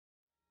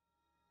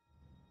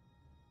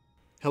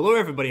Hello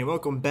everybody and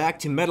welcome back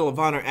to Medal of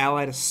Honor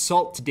Allied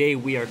Assault. Today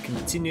we are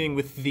continuing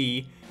with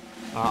the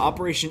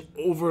Operation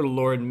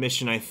Overlord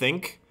mission, I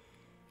think.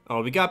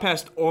 We got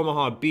past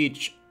Omaha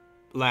Beach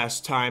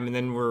last time and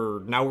then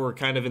now we're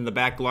kind of in the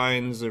back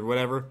lines or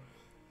whatever.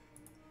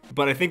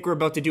 But I think we're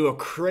about to do a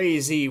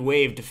crazy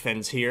wave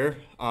defense here.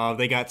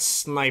 They got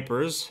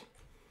snipers.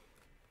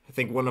 I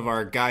think one of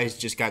our guys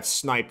just got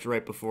sniped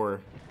right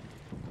before.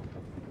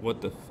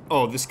 What the?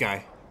 Oh, this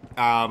guy.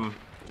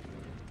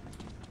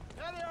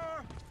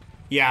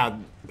 Yeah,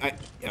 oh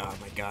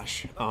my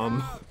gosh.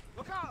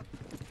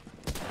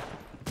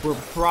 We're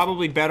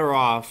probably better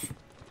off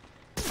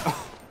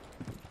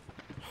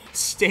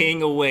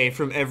staying away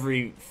from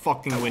every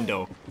fucking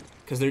window,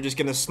 because they're just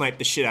gonna snipe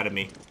the shit out of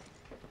me.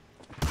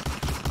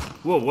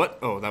 Whoa, what?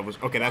 Oh, that was,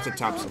 okay, that's a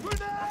Thompson.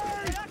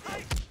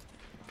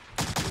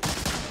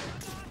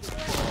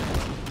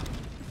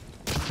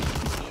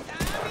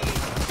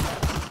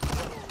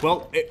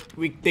 Well,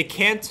 they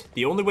can't,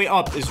 the only way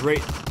up is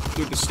right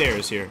through the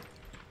stairs here.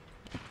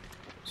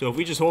 So if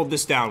we just hold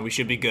this down, we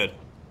should be good.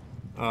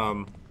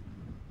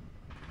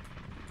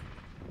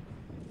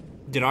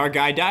 Did our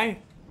guy die?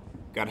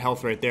 Got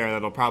health right there.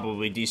 That'll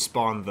probably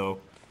despawn, though.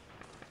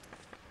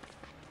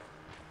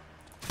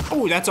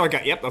 Oh, that's our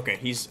guy. Yep, okay.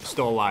 He's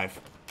still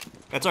alive.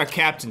 That's our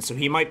captain, so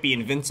he might be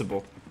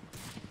invincible.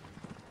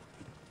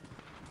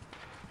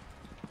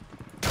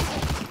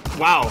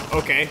 Wow,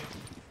 okay.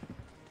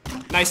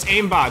 Nice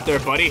aimbot there,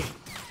 buddy.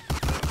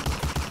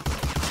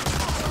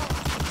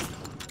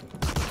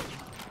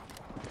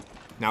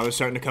 Now they're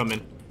starting to come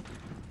in.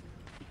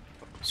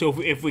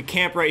 So if we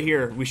camp right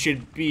here, we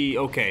should be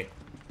okay.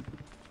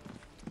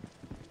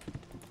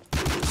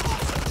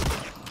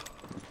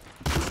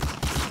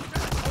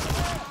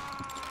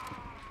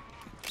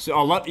 So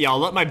I'll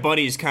let my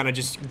buddies kind of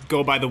just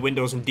go by the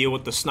windows and deal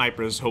with the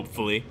snipers,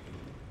 hopefully.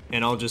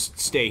 And I'll just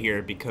stay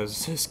here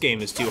because this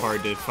game is too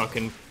hard to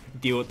fucking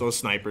deal with those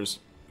snipers.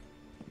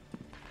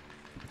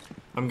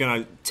 I'm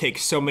gonna take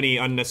so many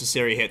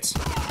unnecessary hits.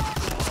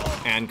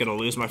 And I'm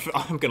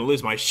gonna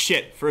lose my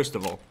shit, first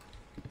of all.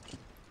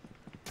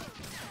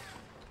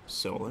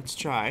 So let's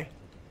try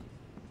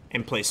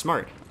and play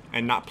smart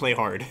and not play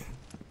hard.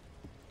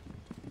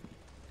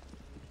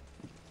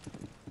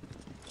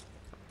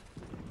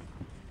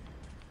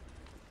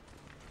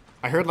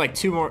 I heard like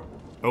two more.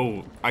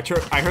 Oh, I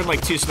heard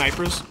like two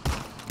snipers.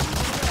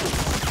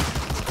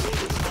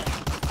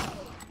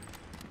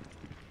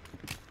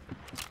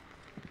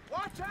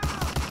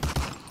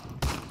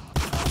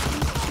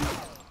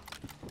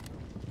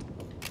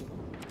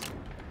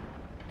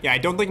 Yeah, I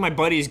don't think my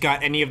buddies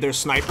got any of their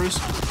snipers.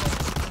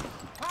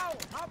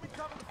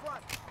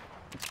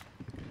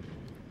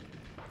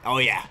 Oh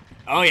yeah.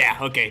 Oh yeah,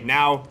 okay,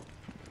 now...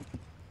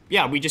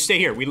 Yeah, we just stay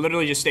here. We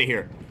literally just stay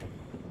here.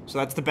 So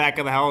that's the back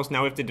of the house.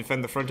 Now we have to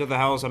defend the front of the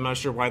house. I'm not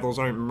sure why those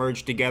aren't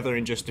merged together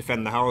and just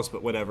defend the house,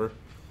 but whatever.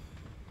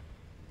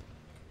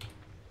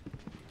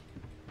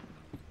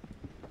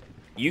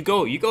 You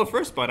go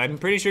first, bud. I'm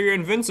pretty sure you're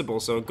invincible,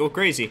 so go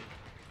crazy.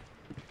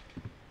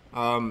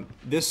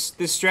 This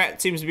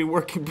strat seems to be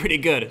working pretty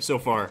good so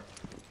far.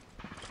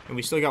 And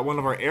we still got one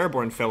of our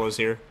airborne fellows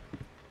here.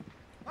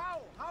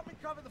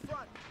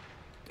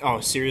 Oh,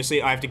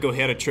 seriously? I have to go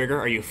hit a trigger?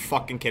 Are you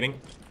fucking kidding?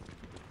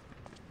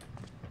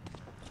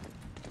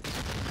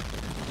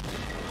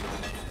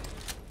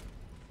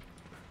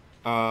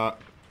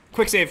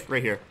 Quick save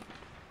right here.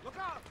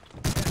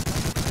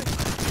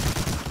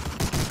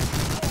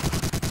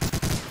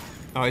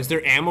 Oh, is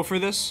there ammo for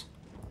this?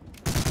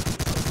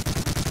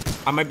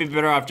 I might be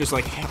better off just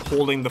like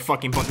holding the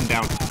fucking button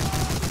down.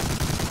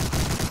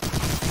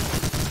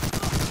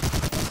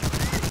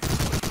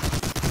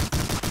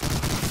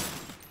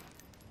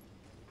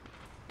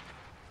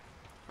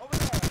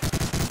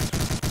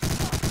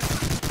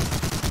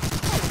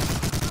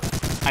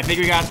 I think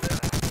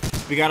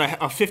we got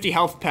a 50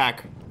 health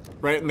pack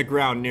right in the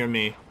ground near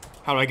me.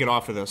 How do I get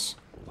off of this?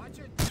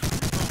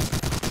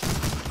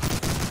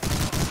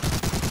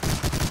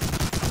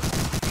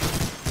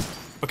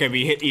 Okay,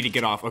 we hit E to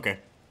get off. Okay.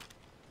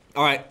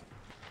 Alright.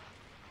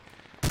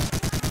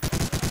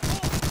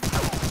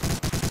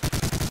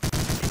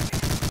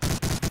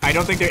 I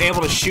don't think they're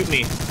able to shoot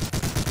me.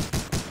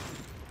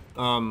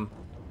 Watch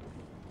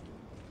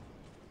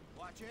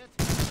it.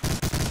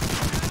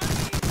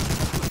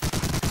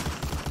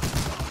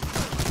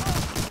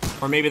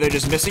 Or maybe they're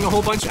just missing a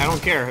whole bunch? I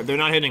don't care. They're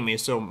not hitting me,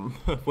 so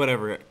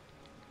whatever.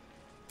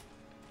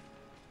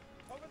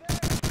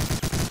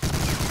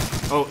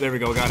 Oh, there we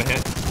go. Got a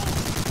hit.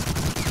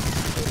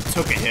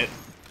 Took a hit.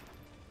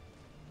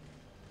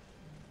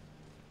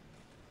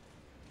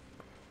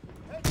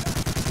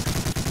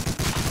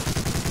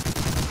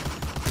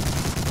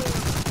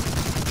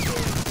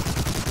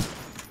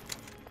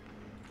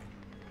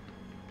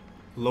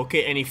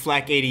 Locate any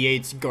Flak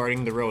 88s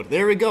guarding the road.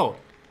 There we go.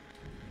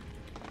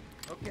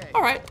 Okay.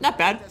 Alright, not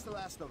bad. That's the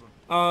last of them.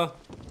 Oh,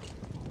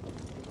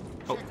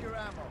 Check your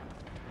ammo.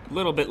 a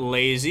little bit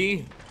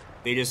lazy.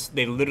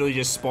 They literally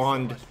just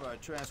spawned For our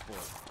transport.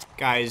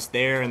 guys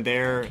there and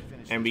there,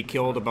 and we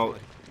killed about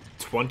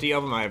 20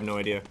 of them? I have no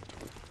idea.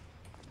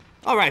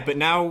 Alright, but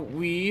now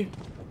we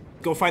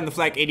go find the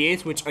Flak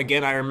 88s, which,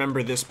 again, I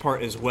remember this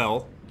part as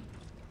well.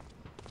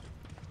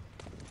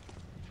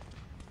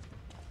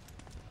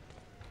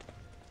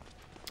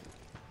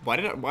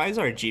 Why is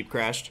our Jeep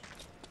crashed?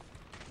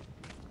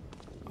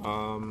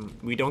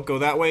 We don't go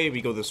that way, we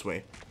go this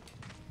way.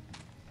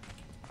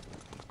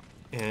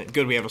 And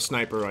good, we have a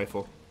sniper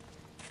rifle.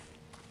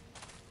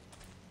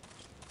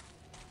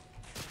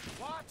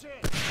 Watch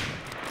it.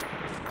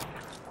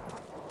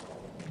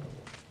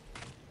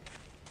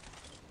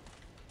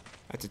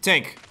 That's a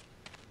tank.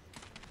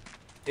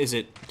 Is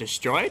it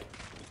destroyed?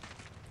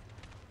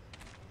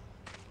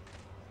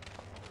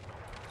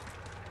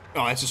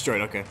 Oh, it's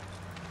destroyed, okay.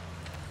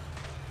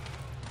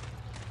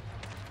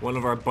 One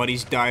of our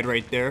buddies died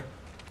right there.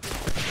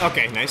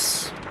 Okay,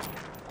 nice.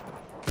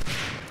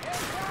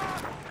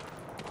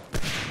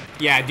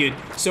 Yeah, dude.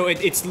 So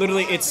it's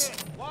literally,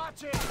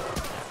 Watch it.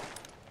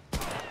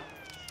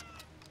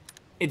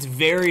 it's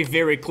very,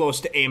 very close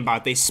to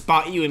aimbot. They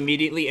spot you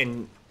immediately,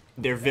 and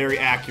they're very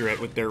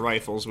accurate with their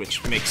rifles,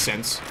 which makes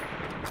sense.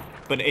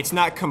 But it's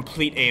not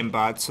complete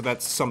aimbot, so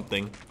that's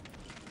something.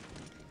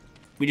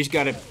 We just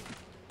gotta...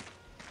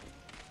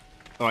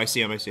 Oh, I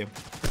see him, I see him.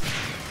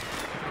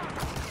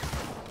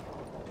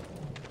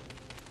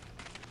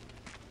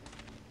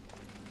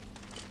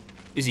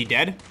 Is he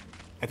dead?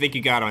 I think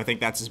you got him. I think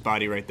that's his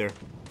body right there.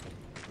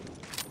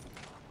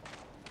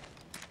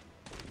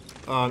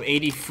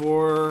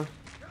 84...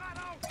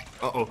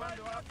 Uh-oh.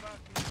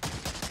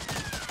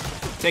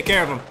 Take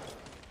care of him.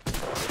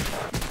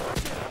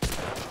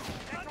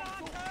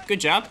 Good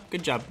job.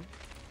 Good job.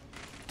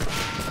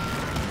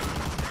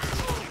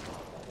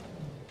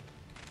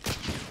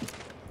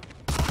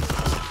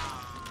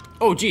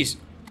 Oh, jeez.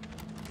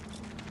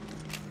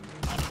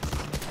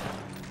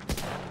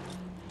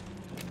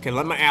 Okay,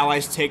 let my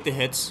allies take the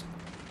hits.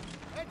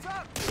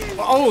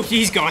 Oh,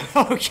 he's gone.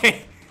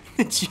 Okay.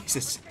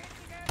 Jesus.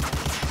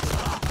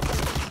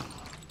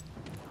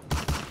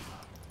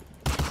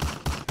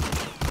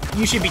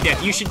 You should be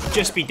dead. You should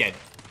just be dead.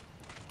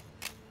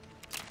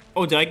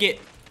 Oh, did I get...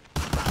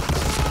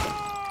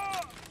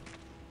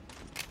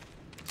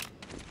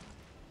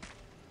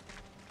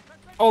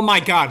 Oh my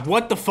god,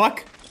 what the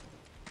fuck?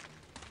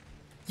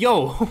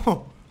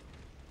 Yo.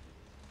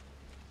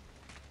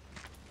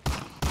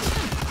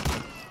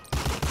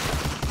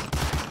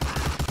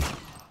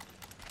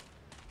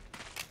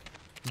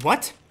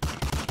 What?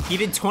 He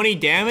did 20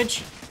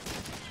 damage?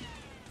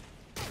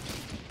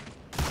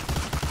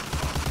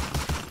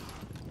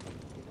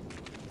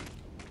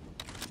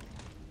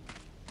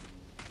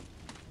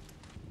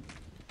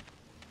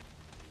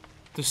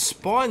 The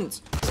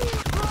spawns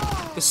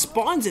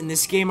in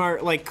this game are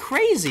like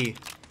crazy.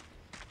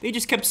 They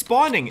just kept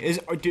spawning.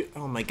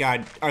 Oh my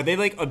god, are they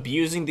like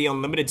abusing the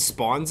unlimited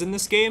spawns in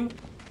this game?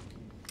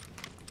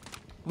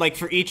 Like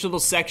for each little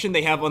section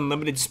they have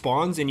unlimited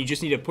spawns and you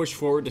just need to push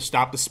forward to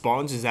stop the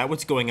spawns? Is that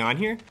what's going on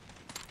here?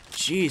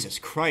 Jesus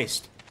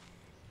Christ.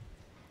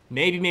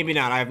 Maybe, maybe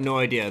not, I have no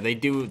idea. They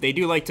do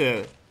like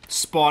to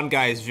spawn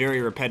guys very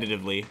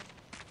repetitively.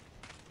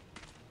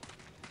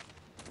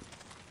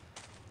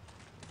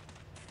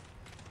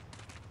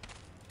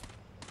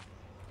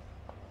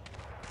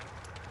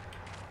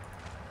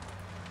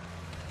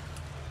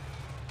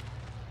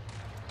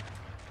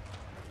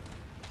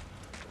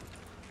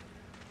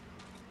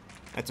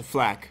 That's a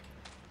flak.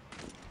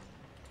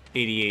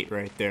 88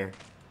 right there.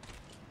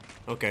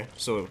 Okay,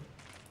 so...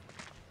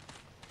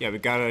 Yeah, we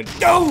gotta...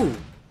 No!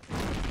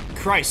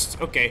 Christ,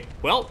 okay,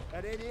 well...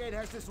 That 88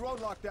 has this road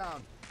locked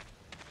down.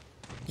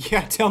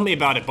 Yeah, tell me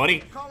about it, buddy.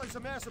 Calling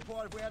some air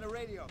support if we had a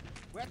radio.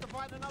 We have to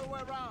find another way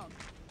around.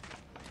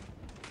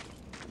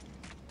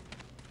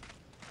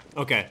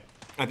 Okay,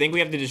 I think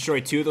we have to destroy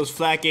 2 of those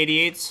flak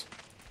 88s.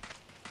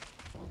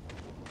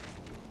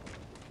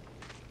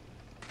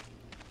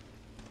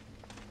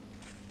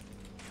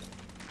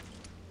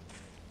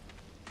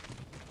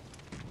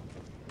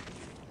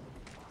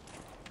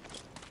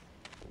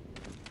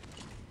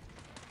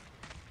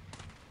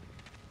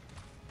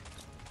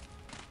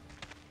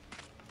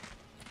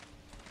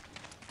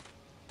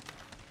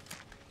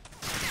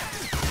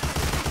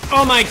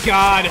 Oh my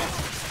god!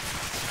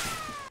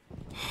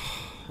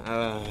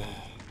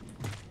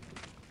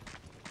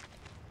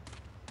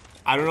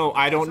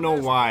 I don't know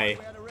why.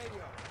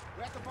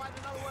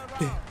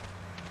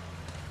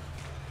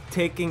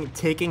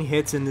 Taking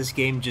hits in this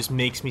game just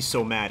makes me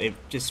so mad. It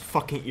just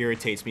fucking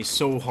irritates me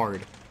so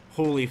hard.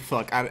 Holy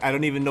fuck, I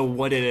don't even know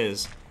what it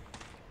is.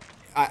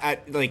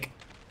 Like...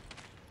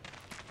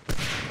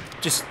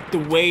 Just the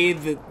way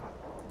that...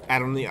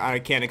 I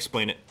can't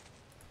explain it.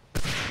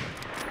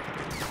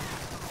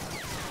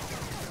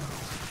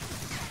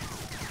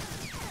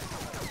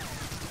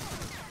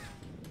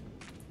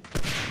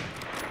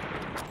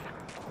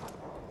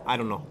 I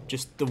don't know,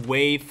 just the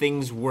way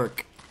things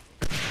work.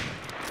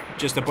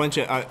 Just a bunch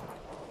of,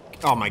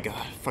 oh my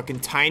god, fucking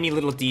tiny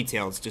little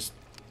details, just,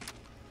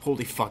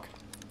 holy fuck.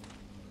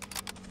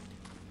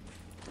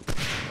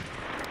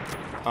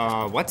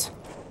 What?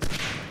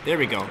 There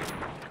we go.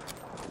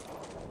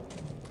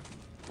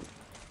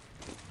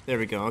 There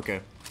we go,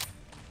 okay.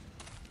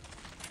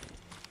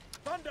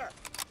 Thunder!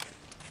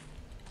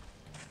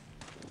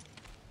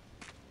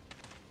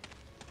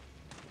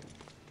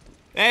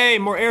 Hey,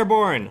 more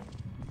airborne!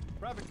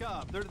 Private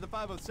Cobb, 3rd to the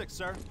 506,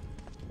 sir.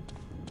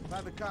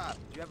 Private Cobb,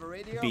 do you have a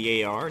radio?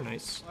 BAR,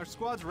 nice. Our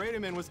squad's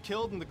radioman was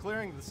killed in the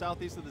clearing to the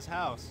southeast of this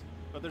house.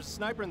 But there's a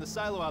sniper in the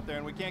silo out there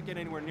and we can't get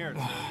anywhere near it,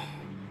 sir.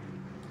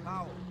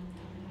 Powell,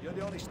 you're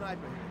the only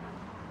sniper here.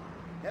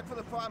 Head for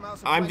the farmhouse.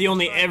 And I'm find the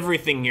only sniper.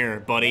 everything here,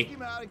 Take buddy.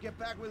 him out and get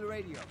back with the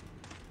radio.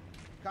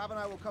 Cobb and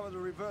I will cover the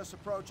reverse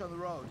approach on the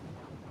road.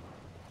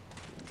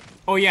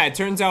 Oh yeah, it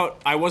turns out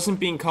I wasn't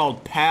being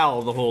called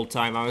Pal the whole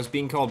time. I was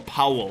being called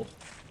Powell.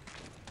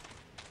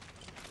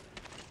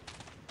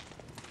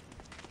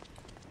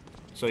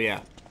 So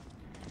yeah.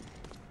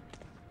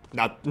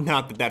 Not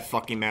that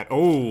fucking matters.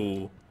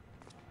 Oh.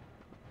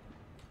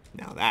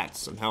 Now that's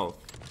some health.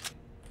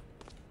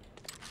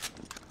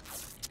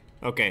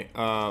 Okay,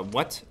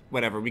 what?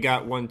 Whatever. We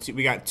got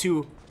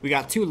two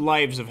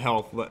lives of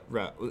health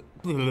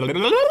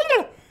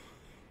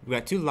we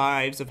got 2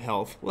 lives of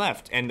health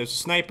left, and there's a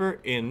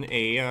sniper in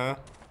a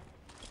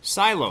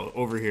silo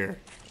over here.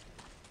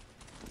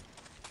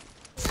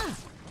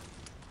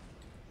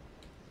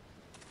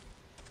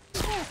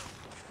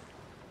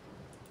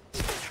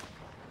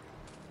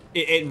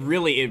 It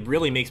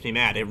really makes me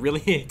mad. It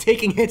really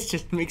taking hits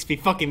just makes me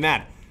fucking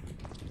mad.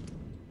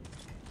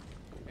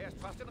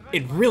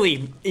 It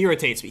really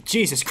irritates me.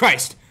 Jesus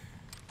Christ.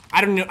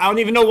 I don't know. I don't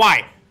even know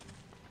why.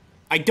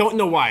 I don't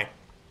know why.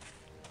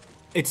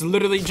 It's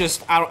literally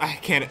just I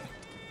can't.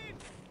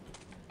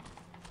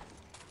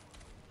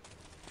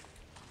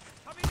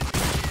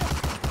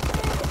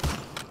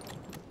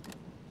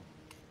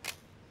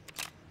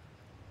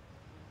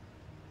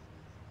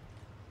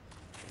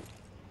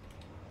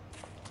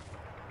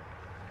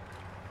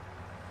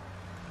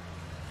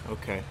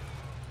 Okay.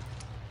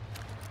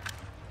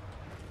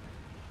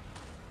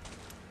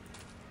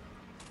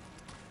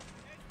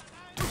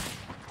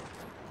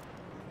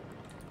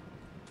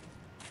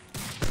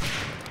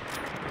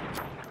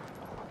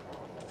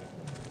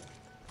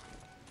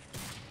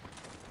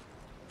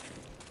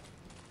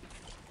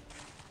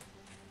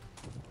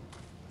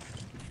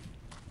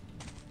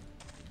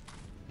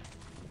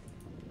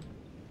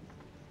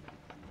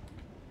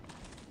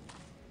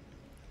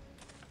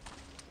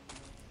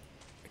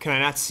 Can I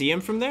not see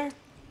him from there?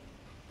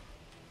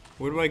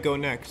 Where do I go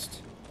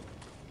next?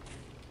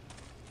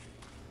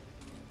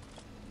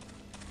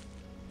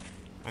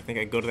 I think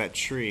I go to that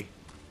tree.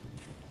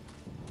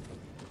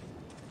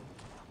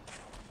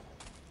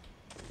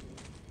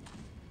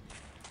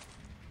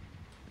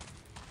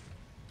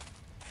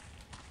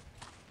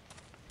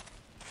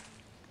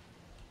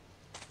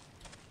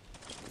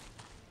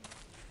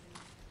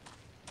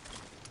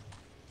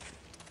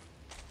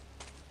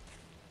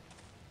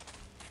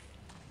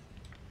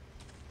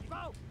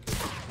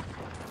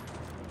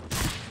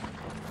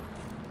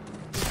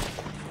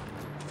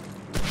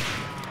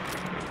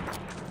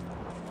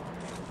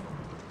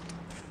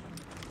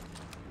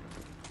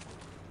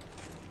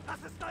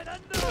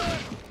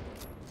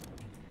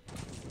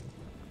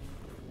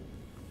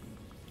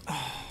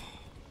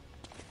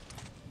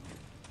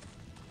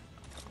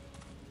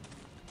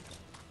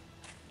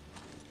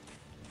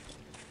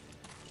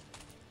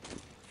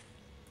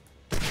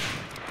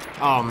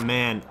 Oh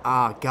man,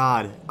 oh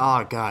god,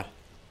 oh god.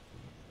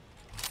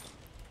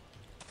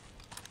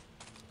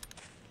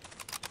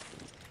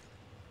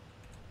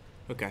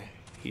 Okay,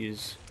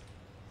 he's...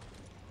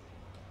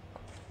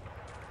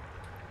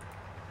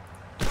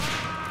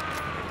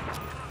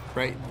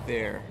 right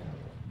there.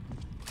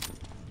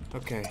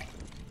 Okay,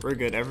 we're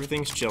good,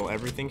 everything's chill,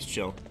 everything's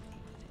chill.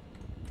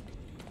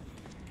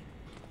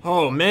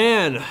 Oh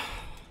man!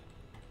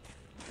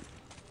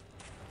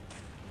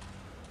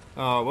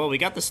 Well, we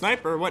got the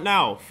sniper. What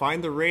now?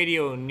 Find the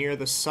radio near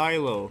the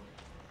silo.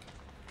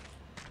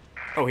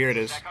 Oh, here it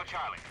is. Echo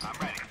Charlie, I'm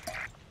ready.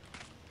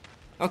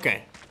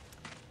 Okay.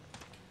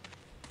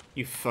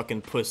 You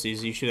fucking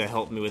pussies. You should have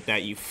helped me with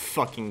that, you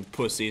fucking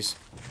pussies.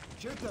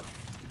 Shoot them.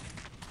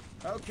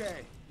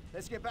 Okay,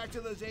 let's get back to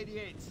those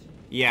 88s.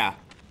 Yeah.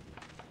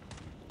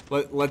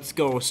 Let's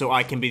go so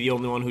I can be the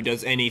only one who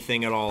does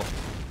anything at all.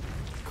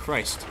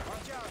 Christ.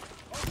 Watch out.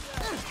 Watch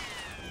out.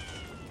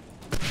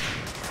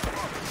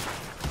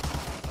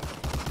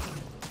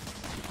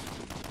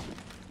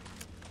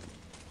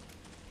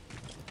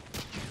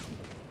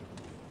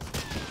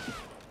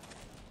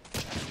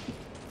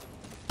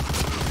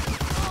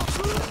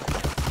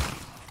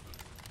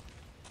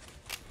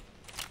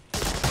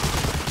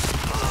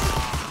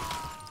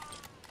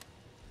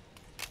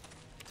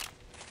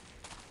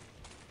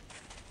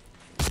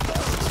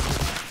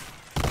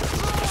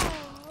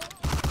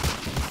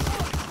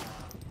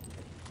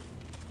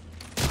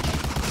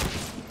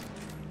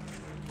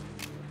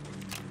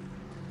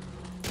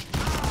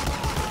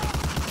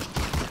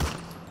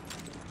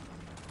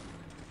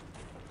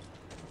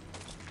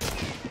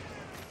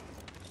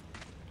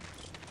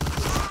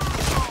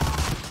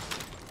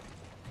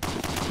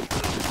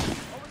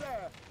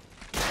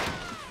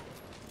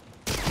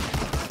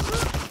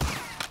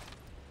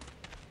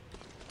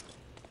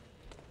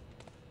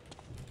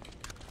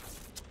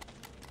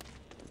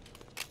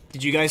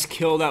 Did you guys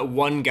kill that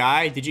one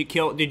guy? Did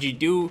you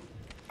do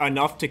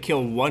enough to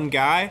kill one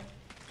guy?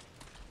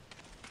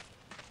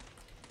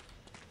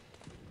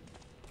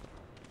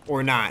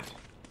 Or not?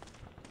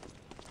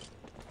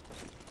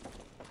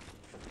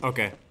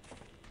 Okay.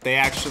 They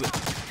actually...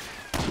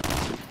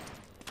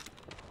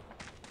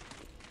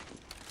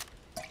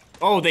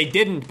 Oh, they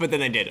didn't, but then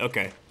they did.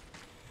 Okay.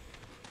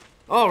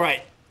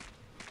 Alright.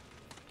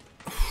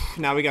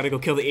 Now we gotta go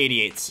kill the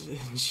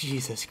 88s.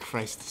 Jesus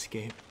Christ, this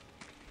game.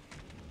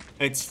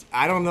 It's...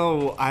 I don't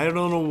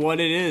know what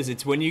it is.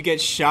 It's when you get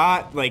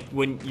shot, like,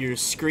 when your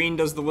screen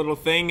does the little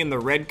thing and the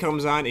red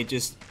comes on, it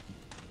just...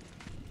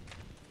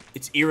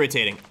 It's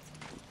irritating.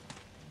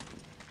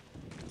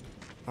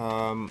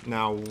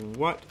 Now,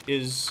 what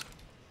is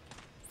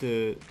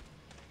the...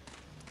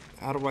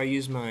 How do I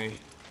use my...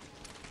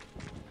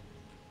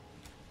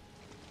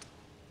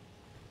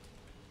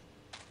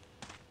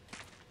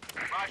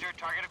 Roger,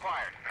 target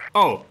acquired.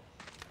 Oh.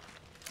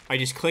 I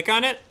just click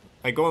on it?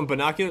 I go in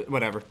binocular...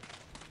 Whatever.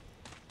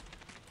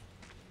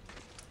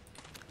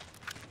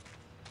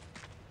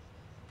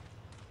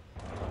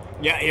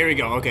 Yeah, here we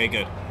go. Okay,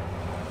 good.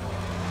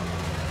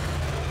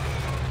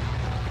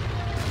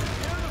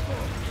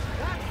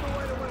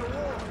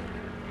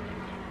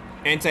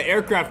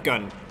 Anti-aircraft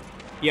gun.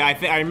 Yeah,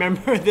 I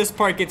remember this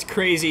part gets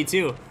crazy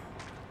too.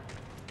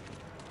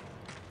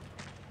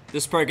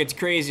 This part gets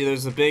crazy.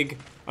 There's a big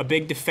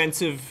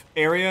defensive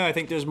area. I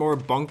think there's more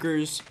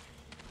bunkers,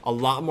 a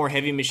lot more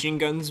heavy machine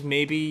guns,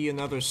 maybe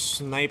another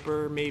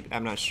sniper, maybe.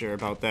 I'm not sure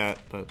about that,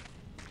 but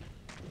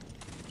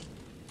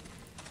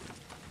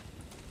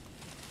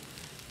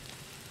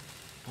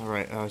all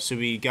right. So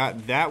we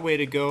got that way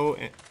to go.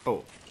 And,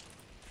 oh.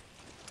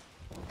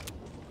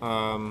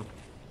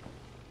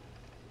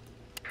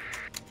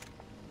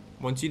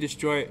 Once you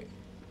destroy...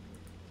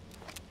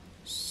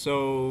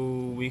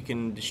 So we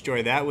can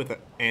destroy that with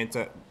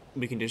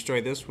we can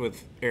destroy this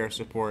with air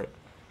support.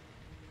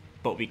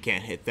 But we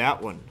can't hit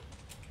that one.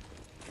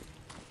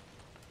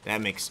 That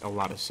makes a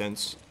lot of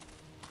sense.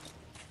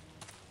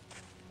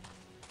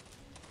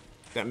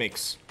 That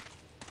makes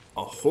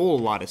a whole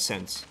lot of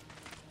sense.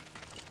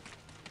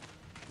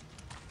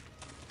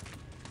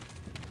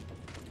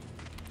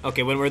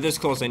 Okay, when we're this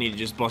close, I need to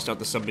just bust out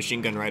the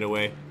submachine gun right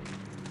away.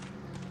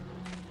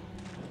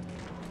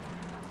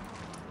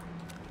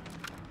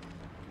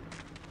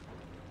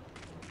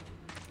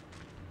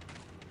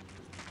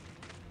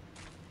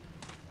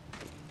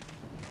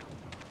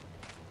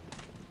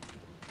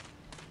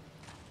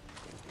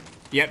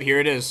 Yep, here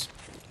it is.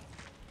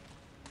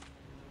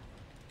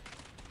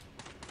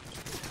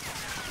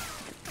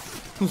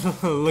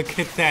 Look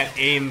at that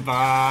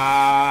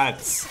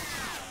aimbots.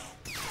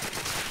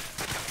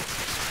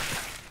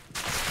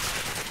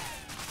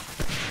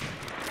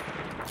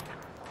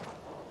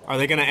 Are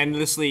they gonna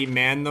endlessly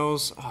man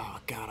those? Oh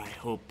god, I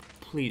hope.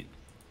 Please.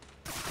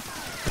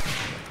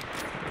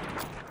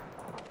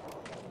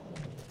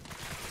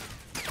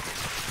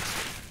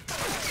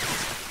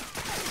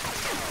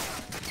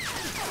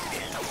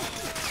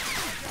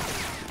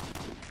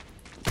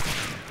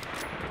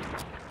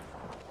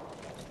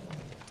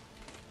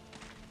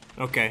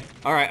 Okay.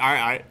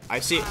 Alright. I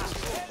see it.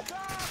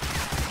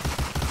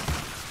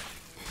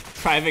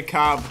 Private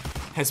Cobb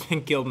has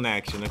been killed in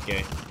action.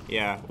 Okay.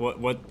 Yeah.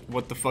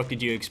 What the fuck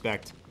did you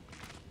expect?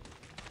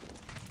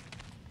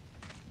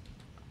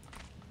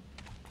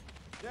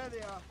 There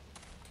they are.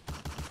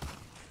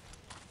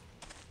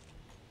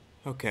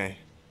 Okay.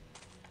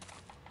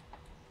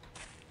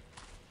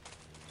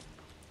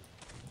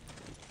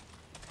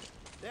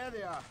 There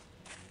they are.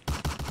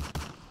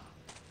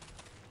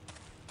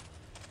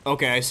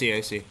 Okay, I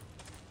see.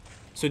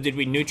 So did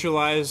we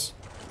neutralize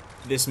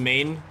this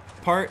main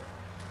part?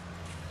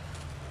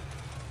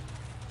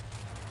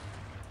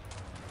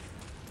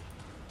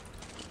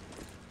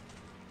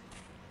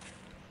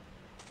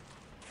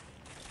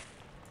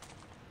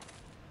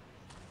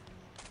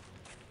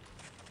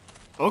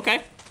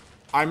 Okay.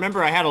 I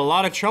remember I had a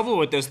lot of trouble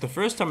with this the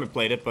first time I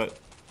played it, but...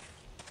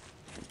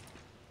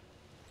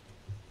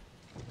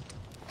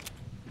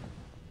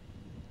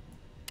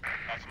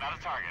 That's not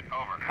a target.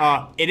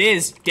 Over. It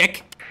is,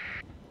 dick.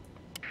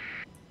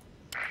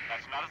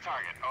 That's not a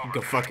target. Over.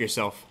 Go fuck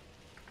yourself.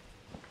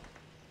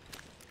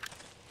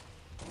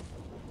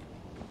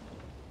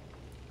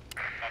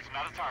 That's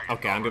not a target.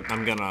 Okay,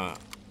 I'm gonna...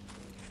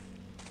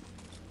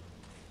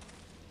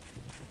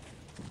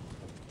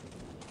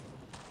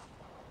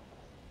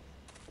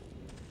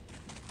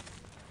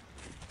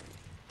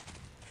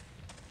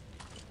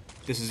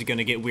 This is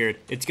gonna get weird.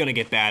 It's gonna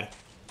get bad.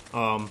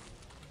 Oh,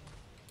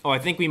 I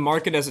think we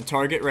mark it as a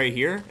target right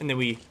here, and then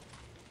we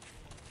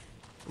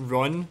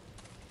run.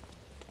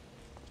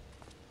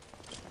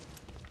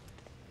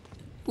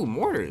 Ooh,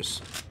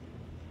 mortars.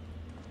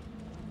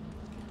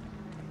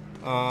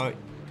 One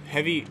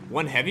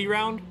heavy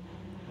round.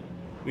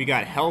 We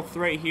got health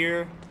right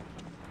here.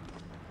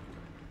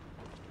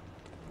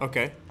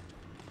 Okay.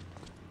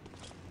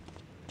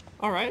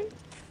 All right.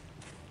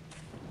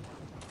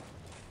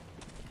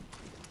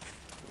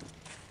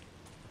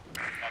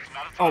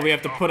 Oh, we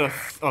have to put a...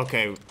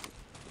 Okay.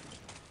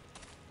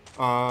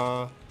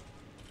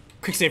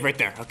 Quick save right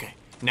there. Okay.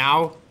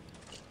 Now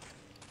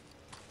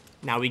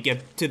we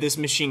get to this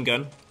machine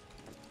gun.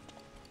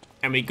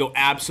 And we go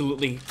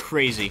absolutely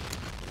crazy.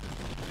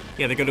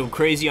 Yeah, they're gonna go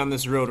crazy on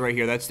this road right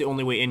here. That's the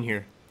only way in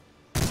here.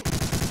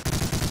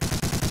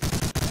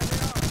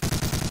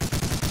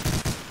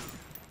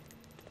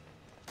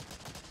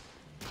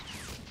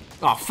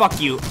 Oh,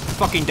 fuck you.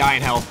 Fucking die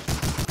in hell.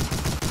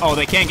 Oh,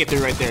 they can't get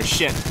through right there.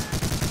 Shit.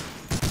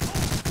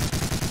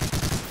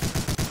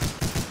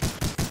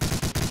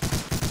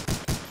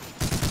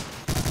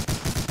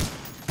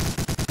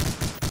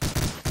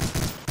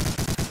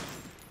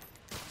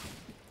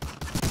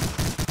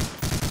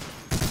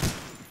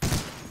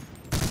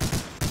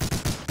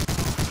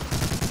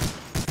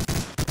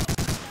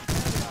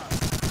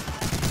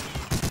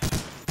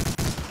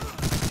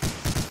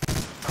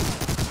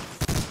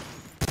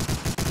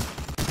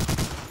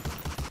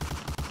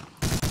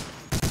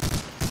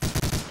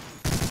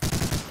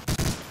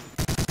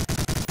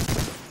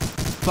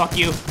 Fuck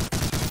you.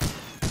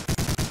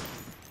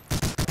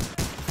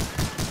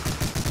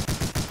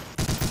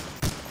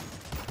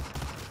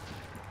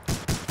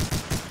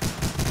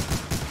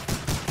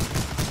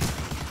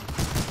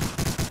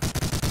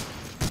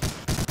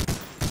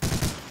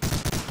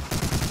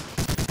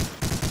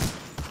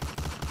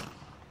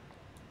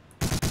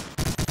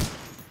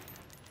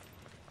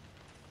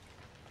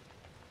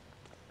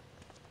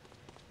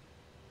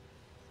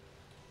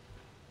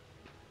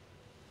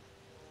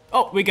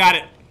 Oh, we got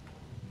it.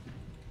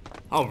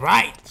 All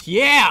right.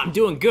 Yeah, I'm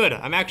doing good.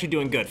 I'm actually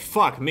doing good.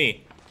 Fuck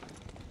me.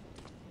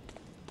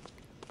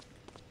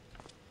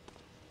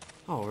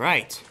 All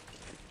right.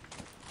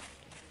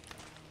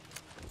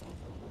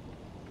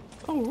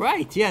 All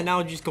right. Yeah,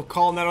 now just go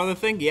call on that other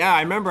thing. Yeah,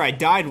 I remember I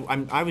died.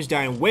 I was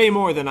dying way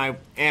more than I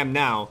am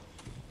now.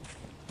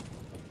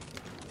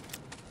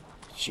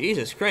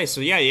 Jesus Christ.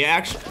 So yeah, you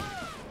actually...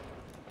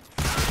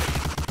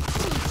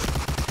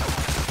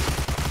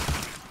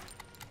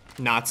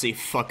 Nazi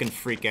fucking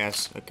freak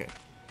ass. Okay.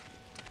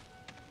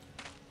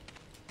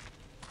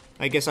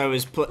 I guess I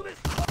was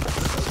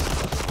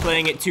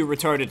playing it too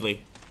retardedly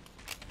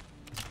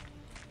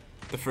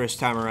the first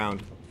time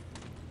around.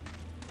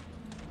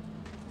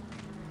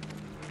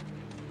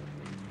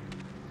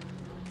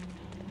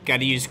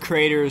 Gotta use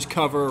craters,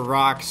 cover,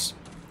 rocks,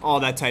 all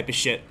that type of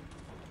shit.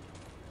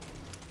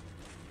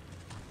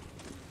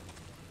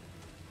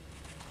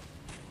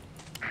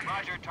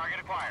 Roger, target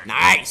acquired.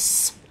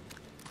 Nice!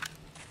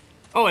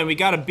 Oh, and we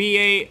got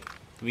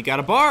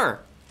a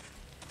bar!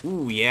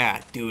 Ooh,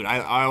 yeah, dude,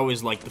 I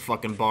always like the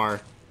fucking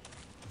bar.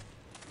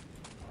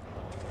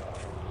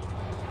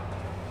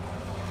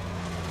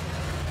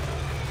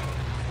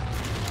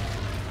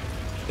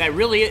 It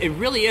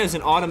really is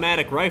an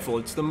automatic rifle.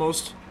 It's the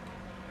most...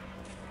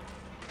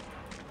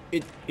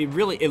 It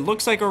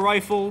looks like a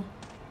rifle.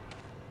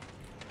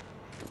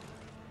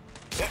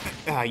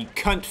 Ah, you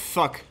cunt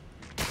fuck.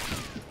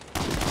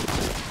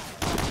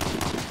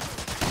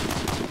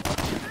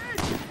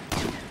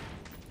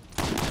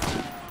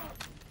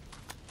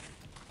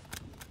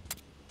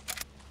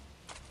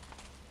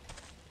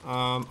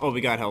 Oh, we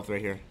got health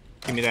right here.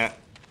 Give me that.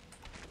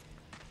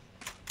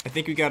 I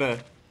think we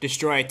gotta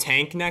destroy a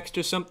tank next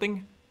or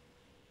something.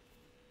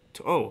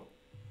 Oh.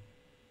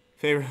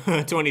 Favor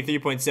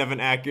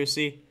 23.7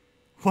 accuracy.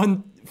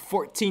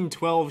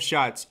 14-12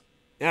 shots.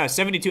 Yeah,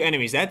 72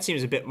 enemies. That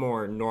seems a bit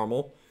more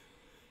normal.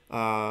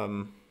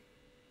 There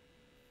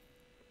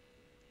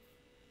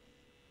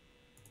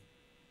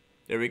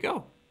we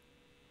go.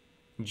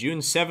 June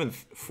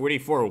 7th,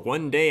 44,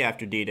 1 day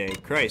after D-Day.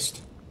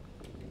 Christ.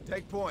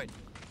 Take point.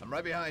 I'm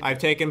right behind you. I've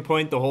taken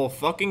point the whole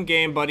fucking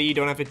game, buddy. You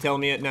don't have to tell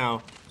me it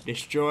now.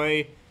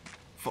 Destroy...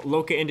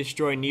 Locate and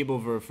destroy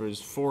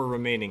Nebelwerfers. 4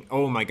 remaining.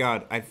 Oh my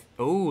god.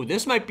 Oh,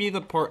 this might be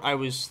the part I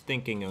was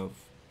thinking of.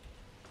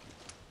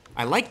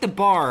 I like the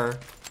bar.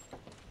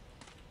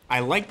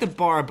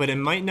 But it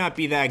might not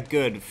be that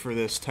good for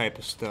this type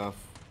of stuff.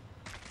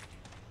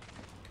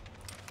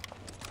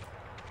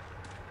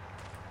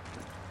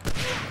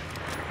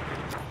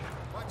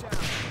 Watch out.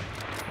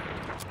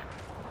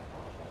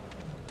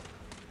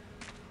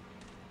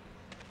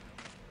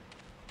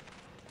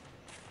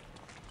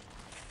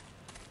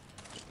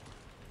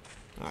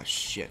 Ah,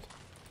 shit.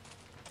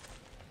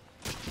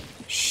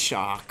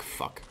 Shock.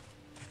 Fuck.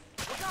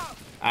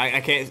 I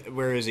can't...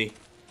 Where is he?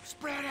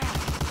 Spread out.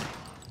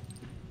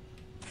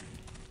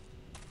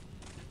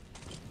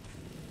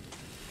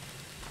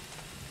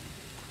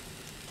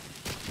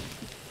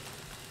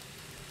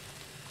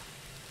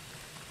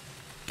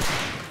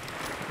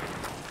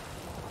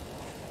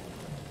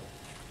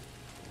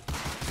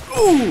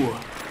 Ooh!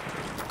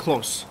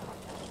 Close.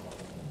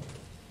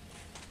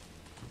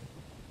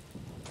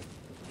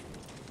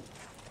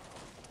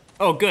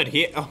 Oh, good.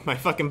 Oh, my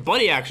fucking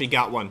buddy actually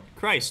got one.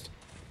 Christ.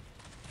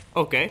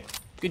 Okay.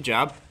 Good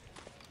job.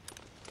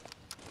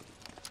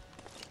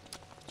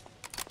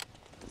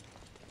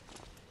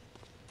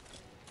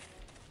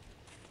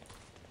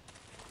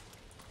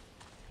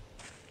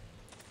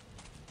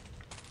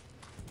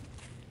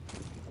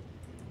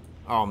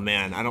 Oh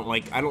man, I don't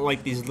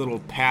like these little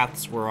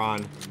paths we're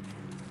on.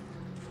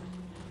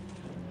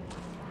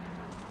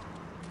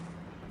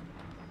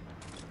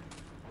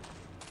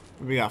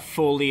 We got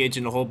foliage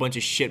and a whole bunch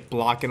of shit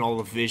blocking all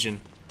the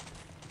vision.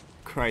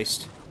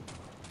 Christ.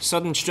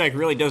 Sudden Strike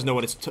really does know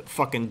what it's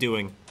fucking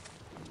doing.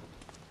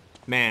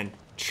 Man,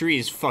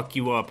 trees fuck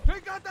you up.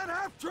 Pick out that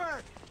half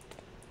track.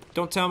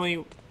 Don't tell me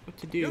what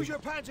to do. Use your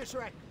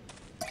Panzerschreck.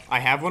 I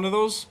have one of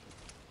those?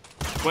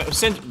 What,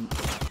 send...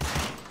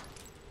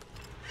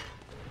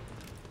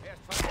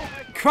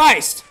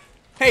 Christ!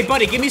 Hey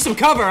buddy, give me some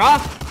cover, huh?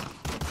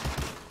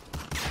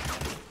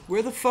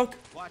 Where the fuck?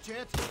 Watch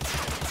it.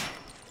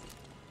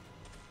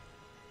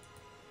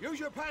 Use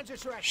your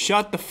Panzerschreck.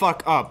 Shut the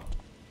fuck up.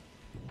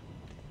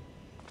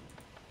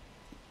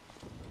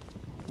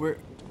 Where?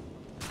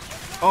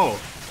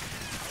 Oh.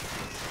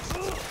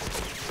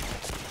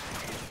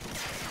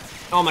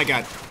 Oh my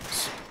god.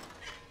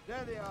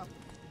 There they are.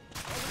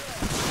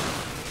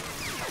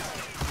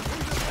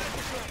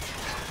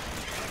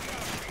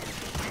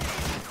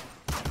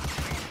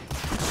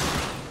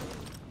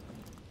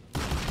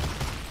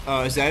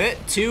 Is that it?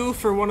 2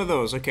 for one of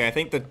those. Okay, I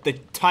think the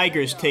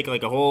tigers take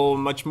like a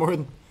lot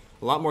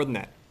more than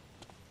that.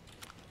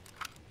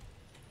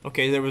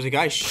 Okay, there was a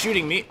guy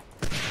shooting me.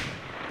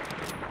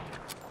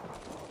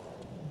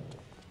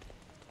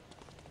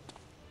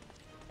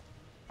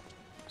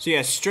 So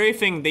yeah,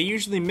 strafing, they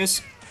usually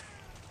miss.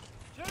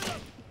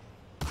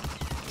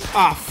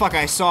 Ah, fuck,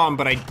 I saw him,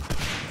 but I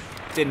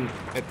didn't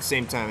at the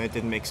same time. That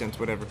didn't make sense,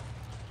 whatever.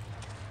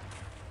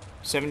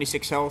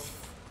 76 health.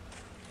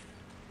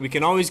 We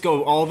can always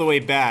go all the way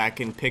back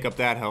and pick up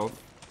that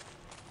health.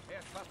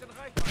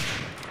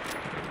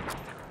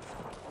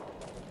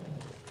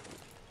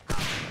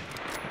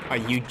 Are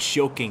you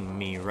joking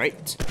me,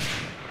 right?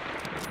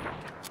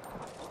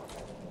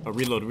 Oh,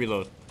 reload,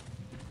 reload.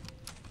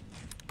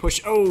 Push,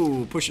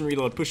 oh, push and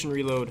reload, push and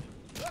reload.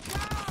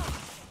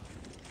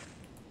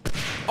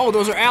 Oh,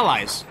 those are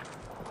allies.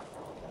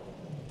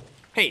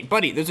 Hey,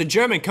 buddy, there's a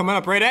German coming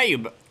up right at you,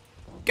 but...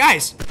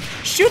 Guys,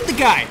 shoot the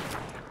guy!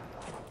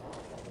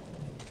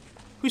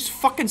 Whose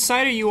fucking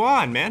side are you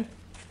on, man?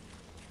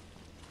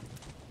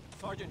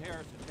 Sergeant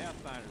Harrison,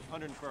 Pathfinders,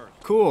 101st.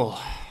 Cool.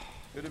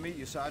 Good to meet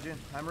you, Sergeant.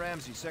 I'm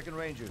Ramsey, 2nd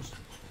Rangers.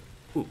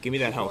 Ooh, give me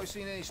that You health. boys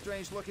seen any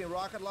strange-looking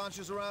rocket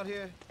launchers around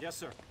here? Yes,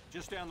 sir.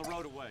 Just down the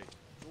road away.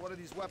 So what do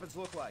these weapons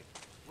look like?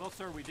 Well,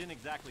 sir, we didn't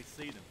exactly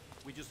see them.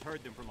 We just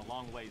heard them from a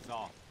long ways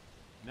off.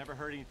 Never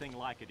heard anything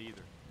like it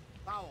either.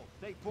 Powell,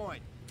 take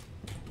point.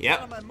 Yep,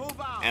 Gentlemen,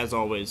 move out. as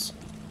always.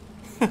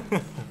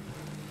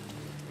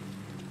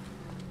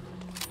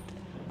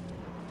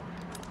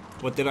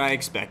 What did I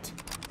expect?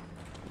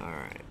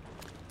 Alright.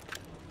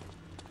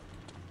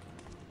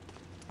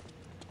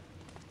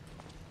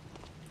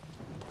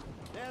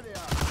 There they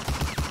are.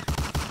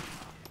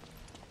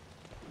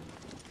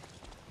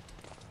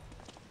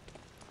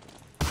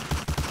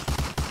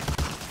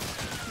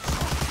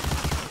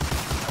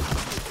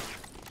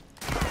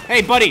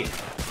 Hey, buddy!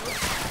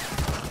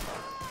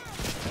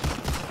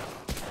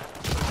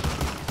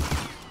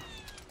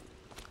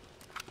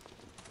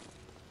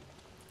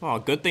 Oh,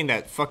 good thing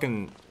that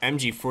fucking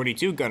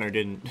MG42 gunner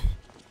didn't.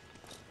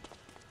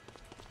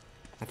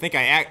 I think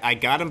I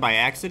got him by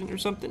accident or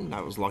something.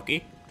 That was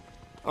lucky.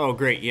 Oh,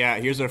 great. Yeah,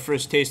 here's our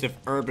first taste of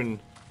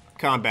urban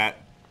combat.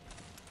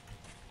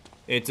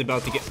 It's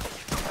about to get...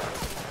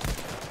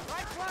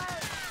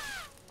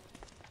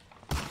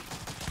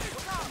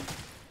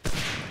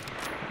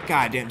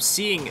 Goddamn,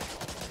 seeing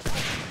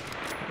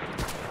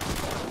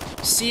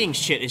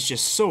shit is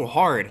just so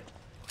hard.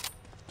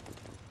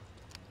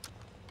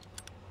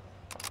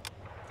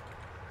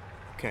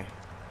 Okay.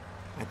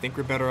 I think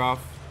we're better off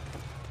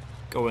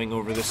going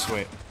over this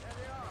way.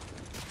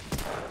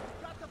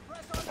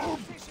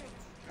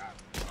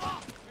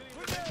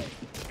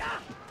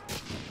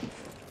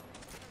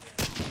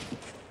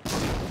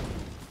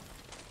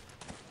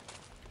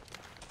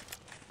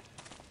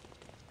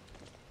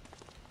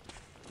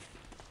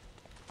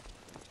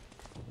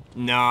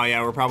 No,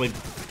 yeah, we're probably...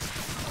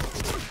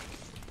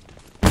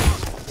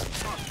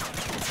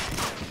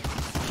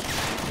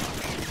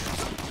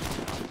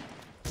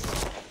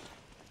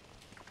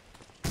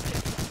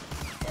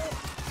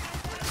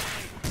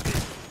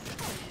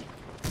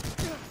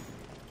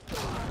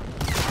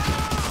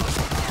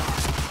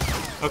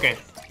 Okay,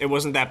 it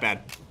wasn't that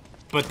bad.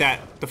 But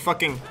the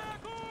fucking...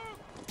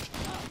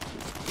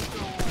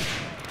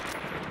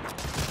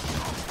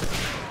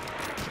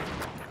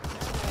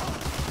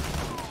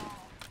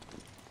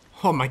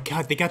 Oh my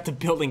god, they got the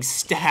building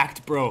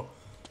stacked, bro.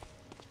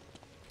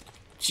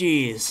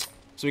 Jeez.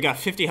 So we got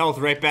 50 health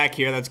right back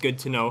here, that's good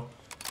to know.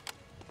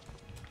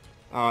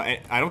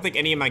 I don't think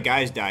any of my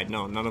guys died.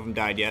 No, none of them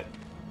died yet.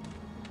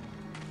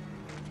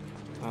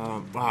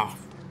 Wow.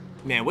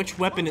 Man, which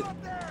weapon is...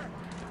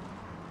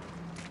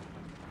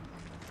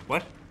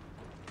 What?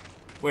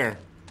 Where?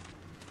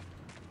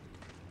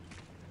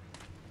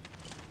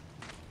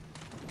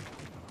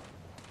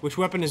 Which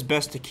weapon is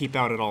best to keep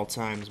out at all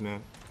times,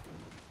 man?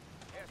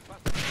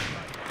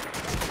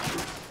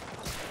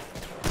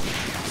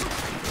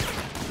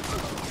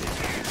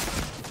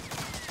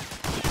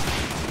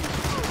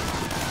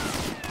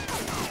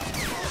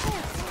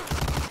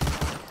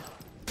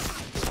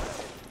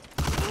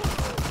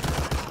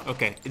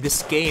 Okay,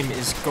 this game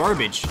is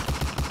garbage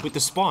with the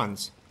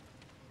spawns.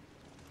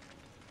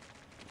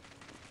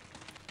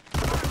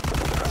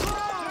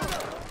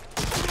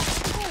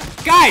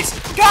 Guys!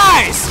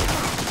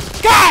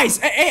 Guys! Guys!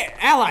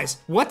 Allies!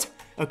 What?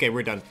 Okay,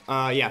 we're done.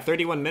 Yeah,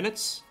 31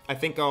 minutes. I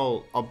think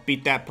I'll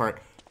beat that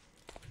part.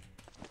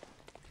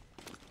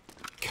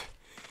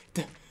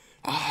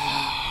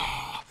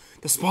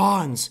 The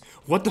spawns!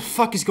 What the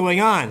fuck is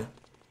going on?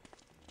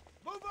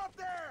 Move up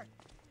there!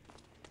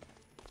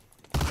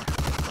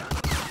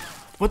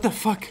 What the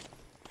fuck?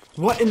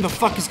 What in the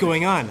fuck is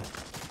going on?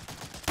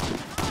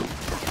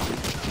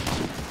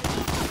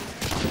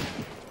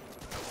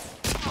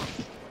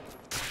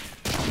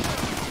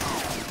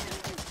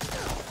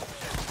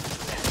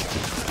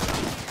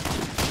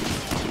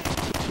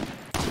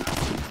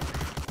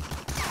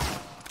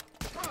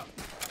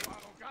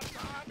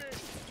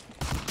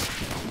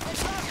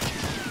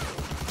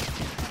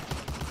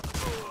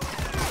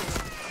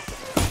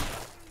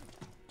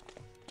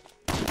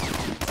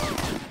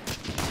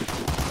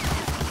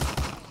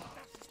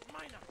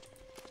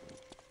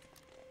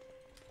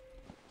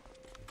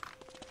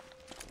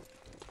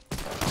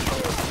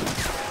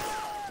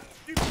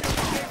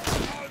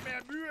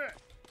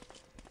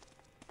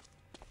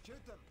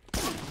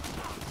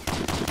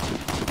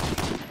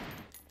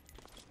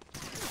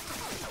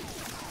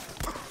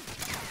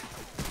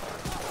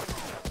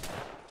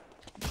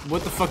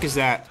 What the fuck is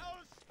that?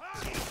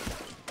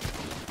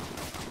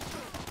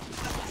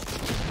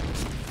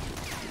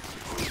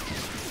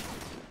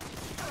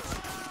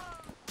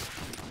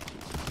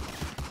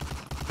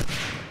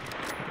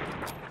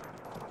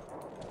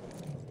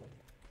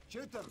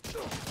 Shoot them!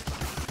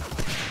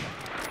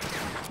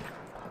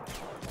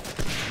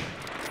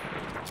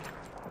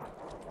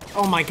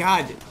 Oh my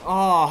god.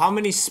 Oh, how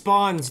many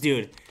spawns,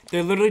 dude?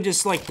 They're literally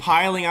just like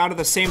piling out of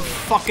the same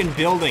fucking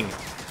building.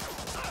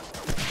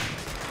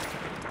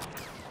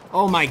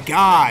 Oh my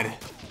god.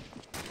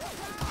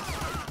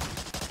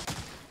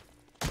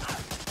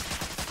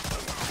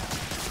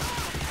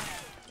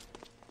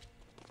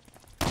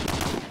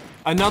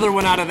 Another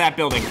one out of that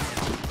building.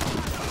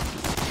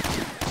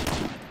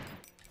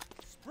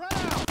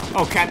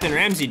 Oh, Captain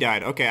Ramsey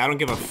died. Okay, I don't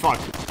give a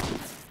fuck.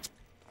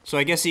 So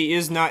I guess he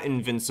is not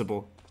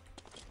invincible.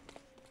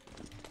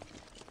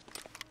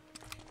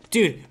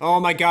 Dude, oh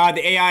my god,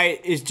 the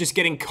AI is just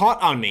getting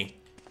caught on me.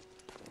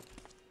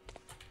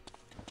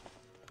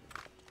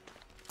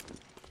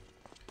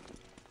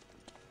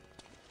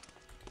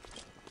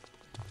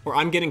 Or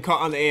I'm getting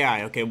caught on the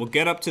AI. Okay, we'll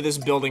get up to this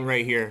building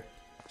right here.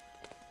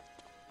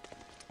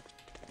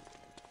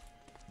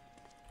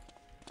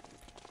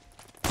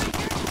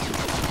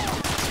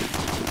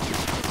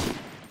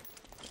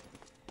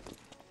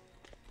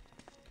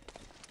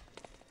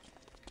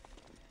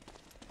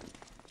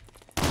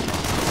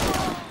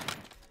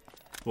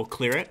 We'll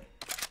clear it.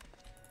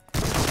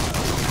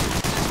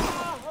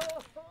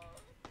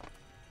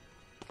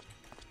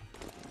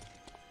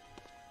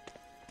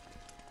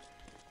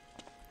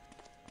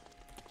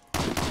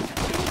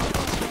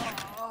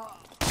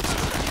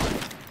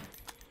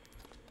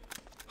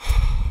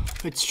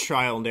 It's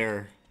trial and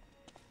error.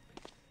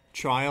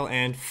 Trial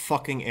and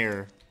fucking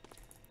error.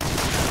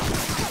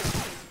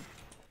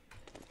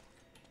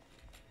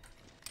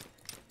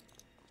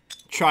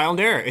 Trial and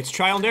error. It's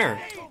trial and error.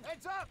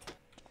 Heads up!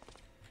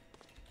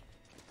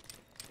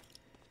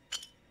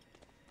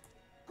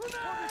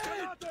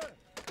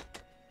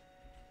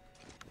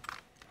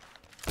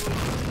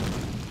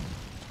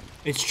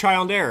 It's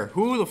trial and error.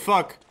 Who the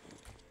fuck?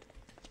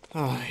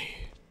 Ay.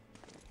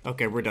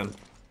 Okay, we're done.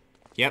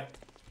 Yep.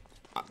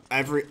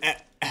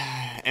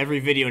 Every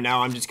video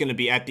now, I'm just gonna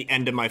be at the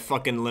end of my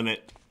fucking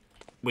limit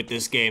with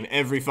this game.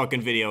 Every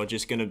fucking video,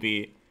 just gonna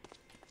be.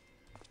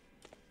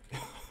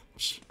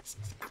 Jesus.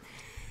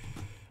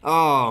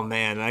 Oh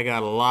man, I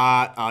got a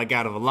lot. I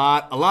got a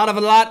lot.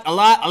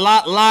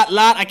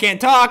 I can't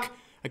talk.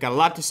 I got a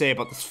lot to say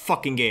about this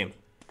fucking game,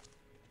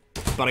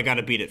 but I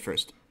gotta beat it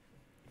first.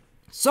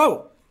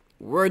 So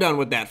we're done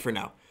with that for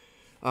now.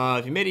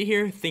 If you made it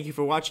here, thank you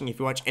for watching. If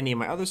you watch any of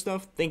my other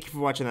stuff, thank you for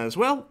watching that as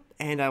well.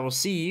 And I will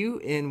see you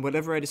in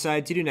whatever I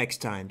decide to do next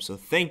time. So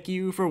thank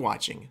you for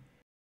watching.